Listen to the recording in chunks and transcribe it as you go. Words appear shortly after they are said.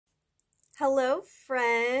Hello,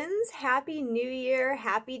 friends. Happy New Year.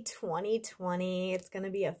 Happy 2020. It's going to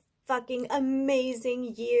be a fucking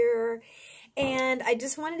amazing year. And I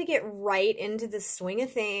just wanted to get right into the swing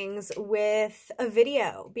of things with a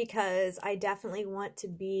video because I definitely want to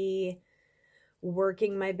be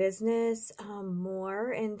working my business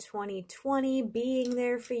more in 2020, being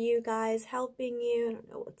there for you guys, helping you. I don't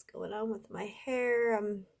know what's going on with my hair.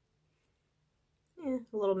 A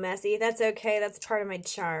little messy. That's okay. That's part of my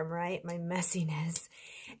charm, right? My messiness.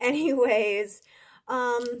 Anyways,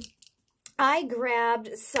 I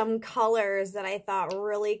grabbed some colors that I thought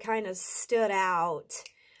really kind of stood out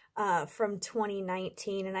from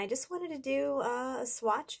 2019, and I just wanted to do a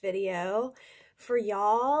swatch video for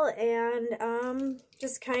y'all and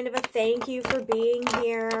just kind of a thank you for being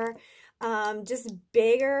here. Just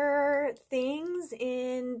bigger things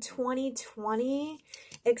in 2020,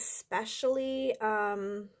 especially,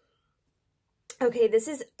 okay, this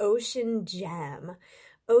is Ocean Gem.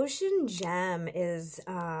 Ocean Gem is,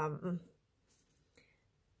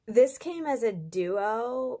 this came as a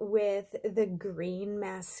duo with the green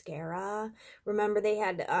mascara. Remember, they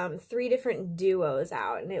had 3 different duos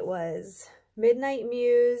out, and it was Midnight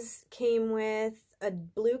Muse came with a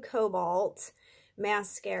blue cobalt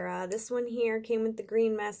mascara. This one here came with the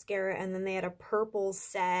green mascara, and then they had a purple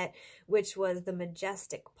set, which was the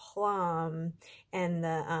Majestic Plum and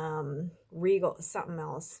the Regal, something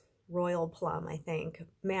else, Royal Plum, I think,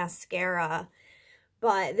 mascara.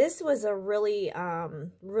 But this was a really,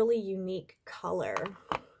 really unique color.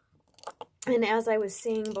 And as I was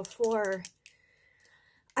saying before,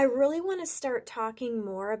 I really want to start talking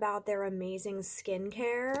more about their amazing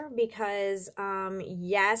skincare because,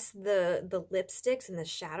 yes, the lipsticks and the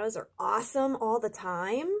shadows are awesome all the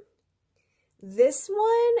time. This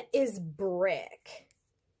one is brick.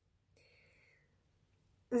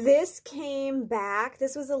 This came back.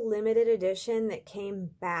 This was a limited edition that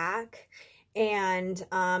came back, and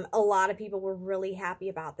a lot of people were really happy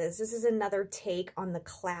about this. This is another take on the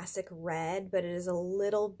classic red, but it is a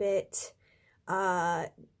little bit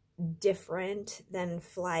different than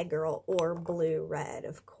Fly Girl or Blue Red.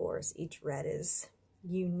 Of course, each red is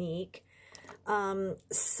unique.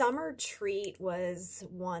 Summer Treat was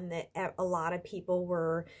one that a lot of people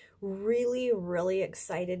were really, really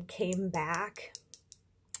excited came back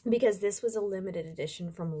because this was a limited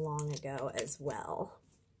edition from long ago as well.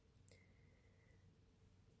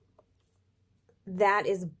 That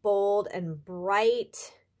is bold and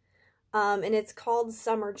bright. And it's called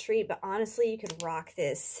Summer Treat, but honestly, you could rock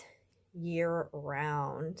this year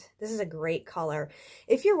round. This is a great color.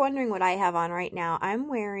 If you're wondering what I have on right now, I'm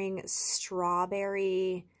wearing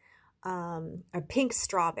strawberry, a pink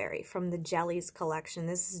strawberry from the Jellies collection.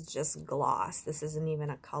 This is just gloss. This isn't even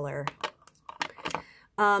a color.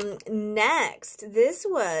 Next, this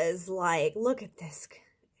was like, look at this.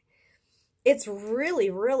 It's really,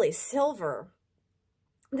 really silver.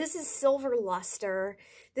 This is Silver Luster.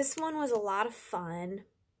 This one was a lot of fun.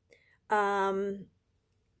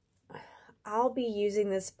 I'll be using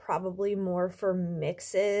this probably more for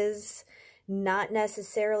mixes. Not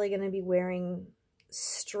necessarily going to be wearing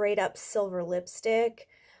straight up silver lipstick.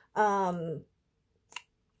 I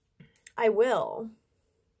will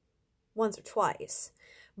once or twice,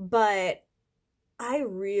 but I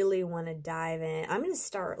really want to dive in. I'm going to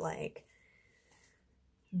start like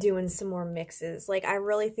doing some more mixes. Like, I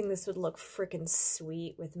really think this would look freaking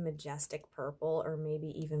sweet with Majestic Purple or maybe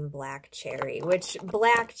even Black Cherry, which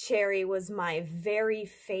Black Cherry was my very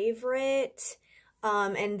favorite.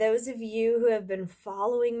 And those of you who have been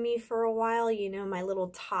following me for a while, you know, my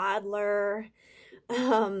little toddler,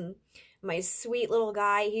 my sweet little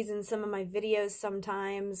guy, he's in some of my videos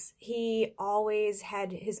sometimes. He always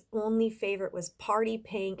had his only favorite was Party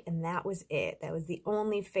Pink, and that was it. That was the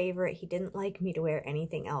only favorite. He didn't like me to wear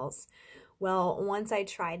anything else. Well, once I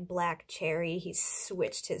tried Black Cherry, he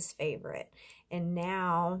switched his favorite, and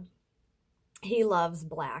now he loves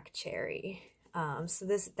Black Cherry. So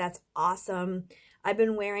that's awesome. I've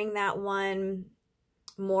been wearing that one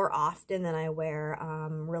more often than I wear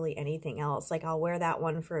really anything else. Like, I'll wear that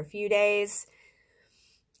one for a few days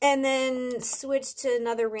and then switch to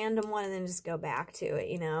another random one and then just go back to it,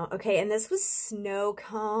 you know. Okay, and this was Snow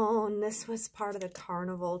Cone. This was part of the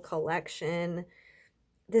Carnival collection.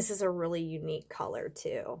 This is a really unique color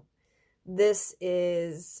too. This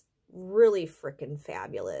is really freaking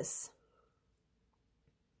fabulous.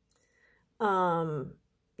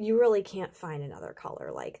 You really can't find another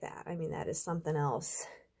color like that. I mean, that is something else.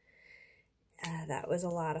 That was a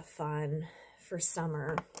lot of fun for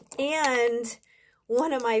summer. And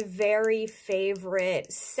one of my very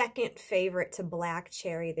favorite, second favorite to Black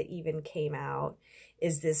Cherry that even came out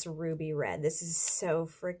is this ruby red. This is so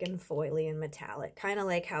freaking foily and metallic. Kind of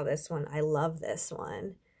like how this one, I love this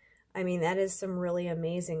one. I mean, that is some really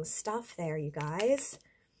amazing stuff there, you guys.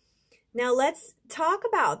 Now let's talk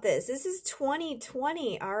about this. This is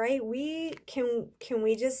 2020, all right? Can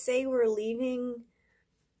we just say we're leaving?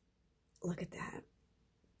 Look at that.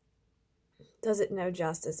 Does it no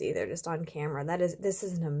justice either, just on camera. This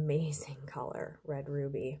is an amazing color, red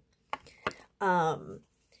ruby.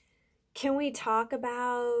 Can we talk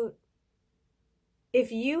about,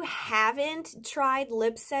 if you haven't tried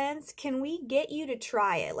lipsense, can we get you to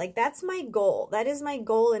try it? Like, that's my goal. That is my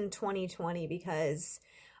goal in 2020, because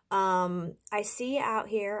I see you out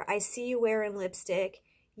here. I see you wearing lipstick.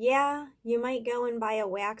 Yeah, you might go and buy a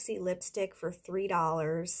waxy lipstick for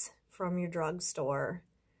 $3 from your drugstore.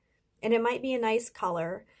 And it might be a nice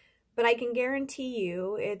color, but I can guarantee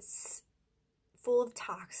you it's full of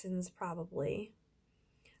toxins probably.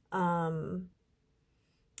 And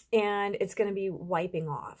it's going to be wiping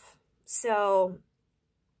off. So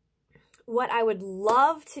what I would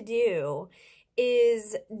love to do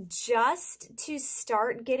is just to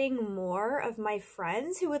start getting more of my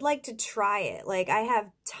friends who would like to try it. Like, I have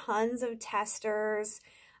tons of testers.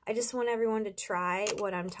 I just want everyone to try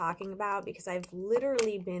what I'm talking about, because I've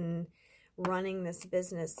literally been running this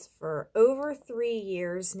business for over 3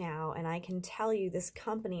 years now, and I can tell you this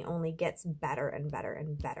company only gets better and better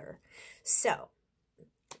and better. So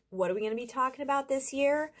what are we going to be talking about this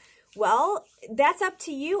year? Well, that's up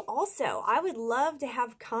to you also. I would love to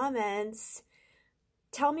have comments.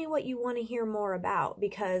 Tell me what you want to hear more about,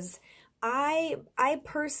 because I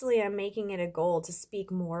personally am making it a goal to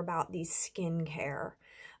speak more about these skincare.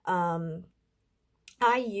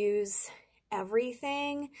 I use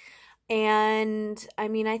everything, and I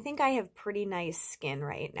mean, I think I have pretty nice skin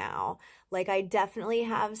right now. Like, I definitely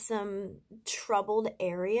have some troubled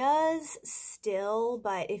areas still,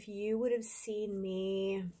 but if you would have seen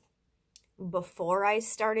me before I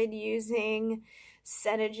started using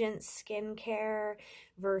Senegent skincare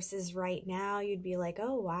versus right now, you'd be like,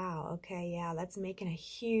 oh wow, okay, yeah, that's making a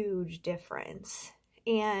huge difference.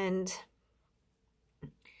 And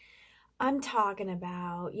I'm talking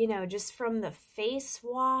about, you know, just from the face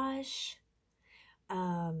wash,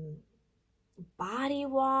 body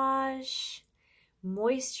wash,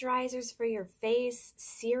 moisturizers for your face,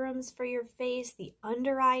 serums for your face, the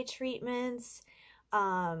under eye treatments,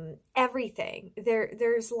 everything.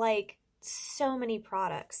 There's like so many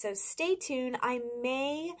products. So stay tuned. I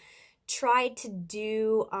may try to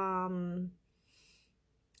do a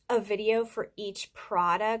video for each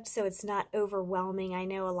product so it's not overwhelming. I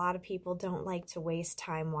know a lot of people don't like to waste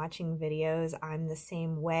time watching videos. I'm the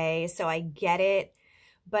same way, so I get it.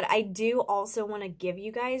 But I do also want to give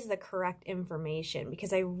you guys the correct information,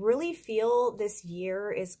 because I really feel this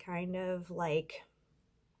year is kind of like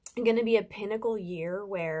going to be a pinnacle year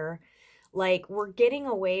where, like, we're getting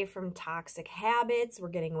away from toxic habits, we're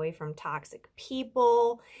getting away from toxic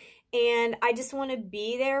people, and I just want to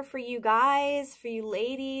be there for you guys, for you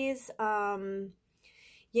ladies.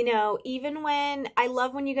 You know, even when, I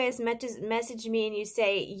love when you guys message me and you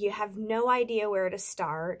say you have no idea where to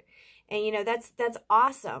start. And, you know, that's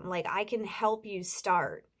awesome. Like, I can help you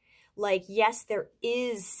start. Like, yes, there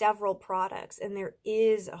is several products and there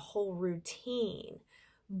is a whole routine.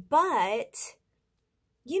 But,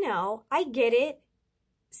 you know, I get it.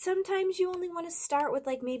 Sometimes you only want to start with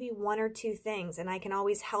like maybe 1 or 2 things, and I can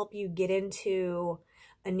always help you get into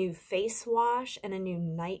a new face wash and a new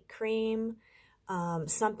night cream,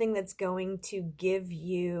 something that's going to give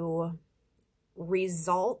you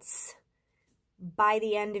results by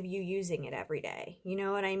the end of you using it every day. You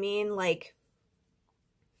know what I mean? Like,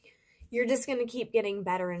 you're just going to keep getting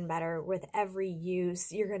better and better with every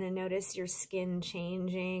use. You're going to notice your skin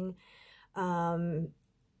changing.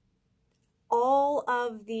 All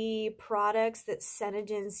of the products that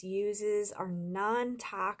Senegent uses are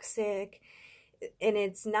non-toxic, and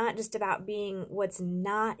it's not just about being what's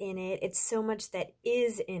not in it. It's so much that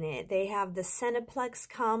is in it. They have the Seneplex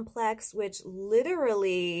complex, which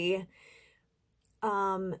literally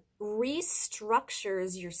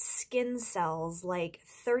restructures your skin cells like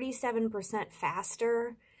 37%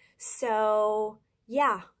 faster. So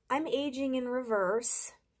yeah, I'm aging in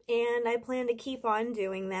reverse, and I plan to keep on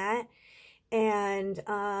doing that. And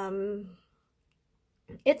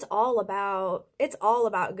it's all about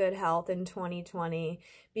good health in 2020,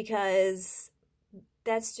 because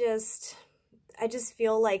that's just, I just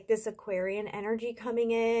feel like this Aquarian energy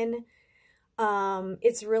coming in.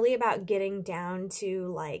 It's really about getting down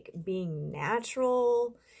to like being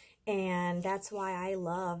natural, and that's why I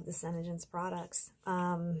love the Senegent's products.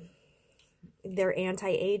 They're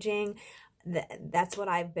anti-aging. That's what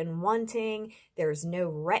I've been wanting. There's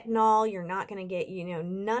no retinol. You're not going to get, you know,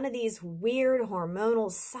 none of these weird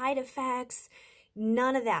hormonal side effects.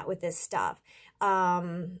 None of that with this stuff.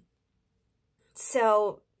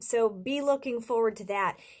 So be looking forward to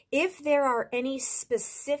that. If there are any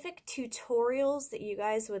specific tutorials that you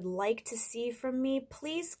guys would like to see from me,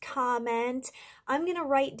 please comment. I'm going to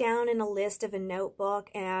write down in a list of a notebook,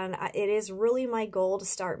 and it is really my goal to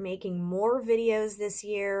start making more videos this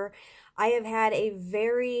year. I have had a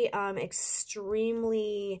very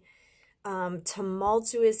extremely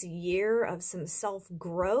tumultuous year of some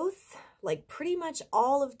self-growth, like pretty much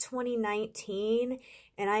all of 2019,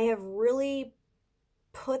 and I have really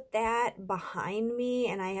put that behind me,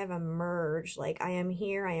 and I have emerged. Like, I am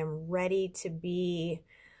here, I am ready to be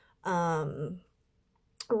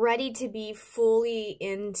fully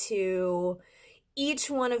into each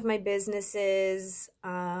one of my businesses,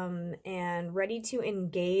 and ready to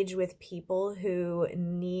engage with people who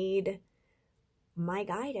need my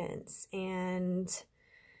guidance. And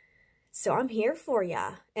so I'm here for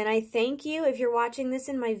ya. And I thank you. If you're watching this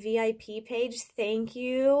in my VIP page, thank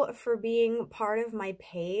you for being part of my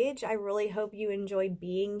page. I really hope you enjoyed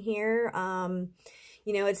being here.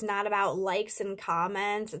 You know, it's not about likes and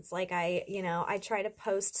comments. It's like I try to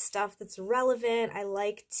post stuff that's relevant. I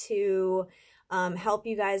like to help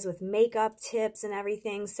you guys with makeup tips and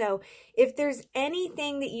everything. So if there's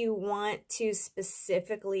anything that you want to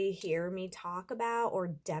specifically hear me talk about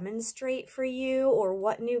or demonstrate for you, or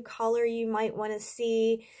what new color you might want to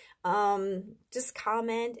see, just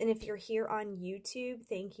comment. And if you're here on YouTube,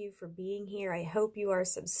 thank you for being here. I hope you are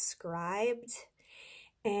subscribed.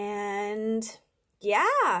 And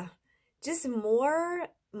yeah, just more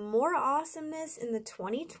awesomeness in the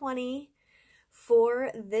 2020 for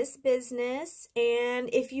this business. And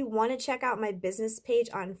if you want to check out my business page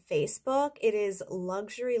on Facebook, it is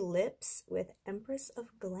Luxury Lips with Empress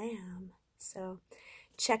of Glam. So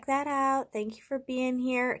check that out. Thank you for being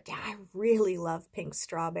here. Yeah, I really love pink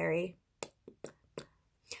strawberry.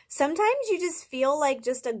 Sometimes you just feel like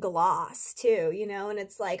just a gloss too, you know, and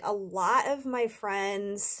it's like a lot of my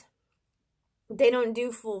friends, they don't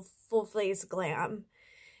do full face glam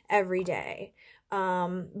every day.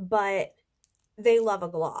 But they love a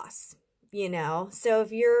gloss, you know. So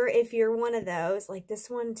if you're one of those, like this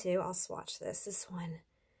one too, I'll swatch this one.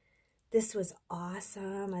 This was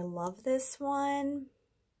awesome. I love this one.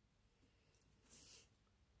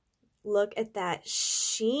 Look at that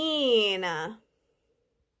sheen.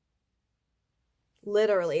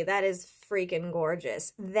 Literally, that is freaking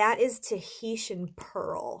gorgeous. That is Tahitian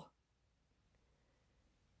pearl.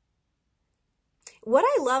 What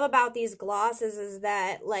I love about these glosses is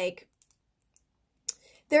that, like,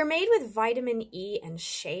 they're made with vitamin E and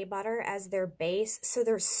shea butter as their base, so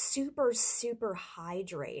they're super, super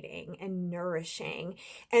hydrating and nourishing,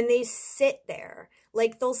 and they sit there.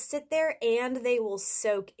 Like, they'll sit there and they will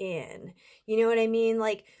soak in. You know what I mean?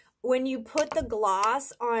 Like, when you put the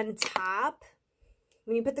gloss on top,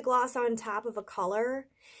 of a color,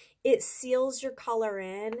 it seals your color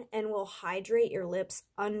in and will hydrate your lips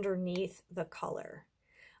underneath the color.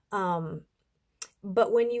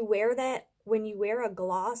 But when you wear a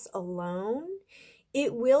gloss alone,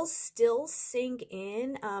 it will still sink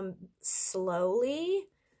in slowly,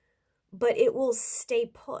 but it will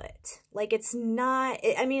stay put. Like, it's not,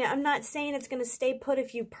 I mean, I'm not saying it's going to stay put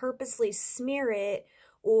if you purposely smear it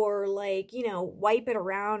or, like, you know, wipe it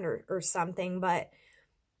around or something, but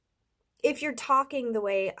if you're talking the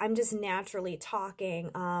way I'm just naturally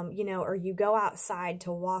talking, you know, or you go outside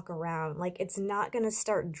to walk around, like, it's not going to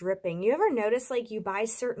start dripping. You ever notice, like, you buy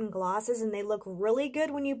certain glosses and they look really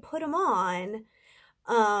good when you put them on,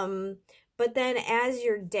 but then as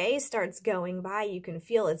your day starts going by, you can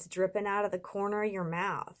feel it's dripping out of the corner of your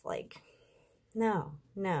mouth. Like, no,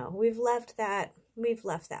 we've left that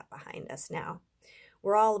behind us now.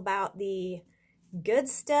 We're all about the good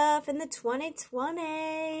stuff in the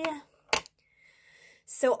 2020.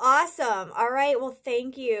 So awesome. All right. Well,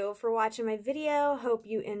 thank you for watching my video. Hope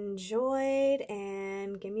you enjoyed,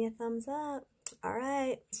 and give me a thumbs up. All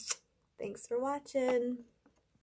right. Thanks for watching.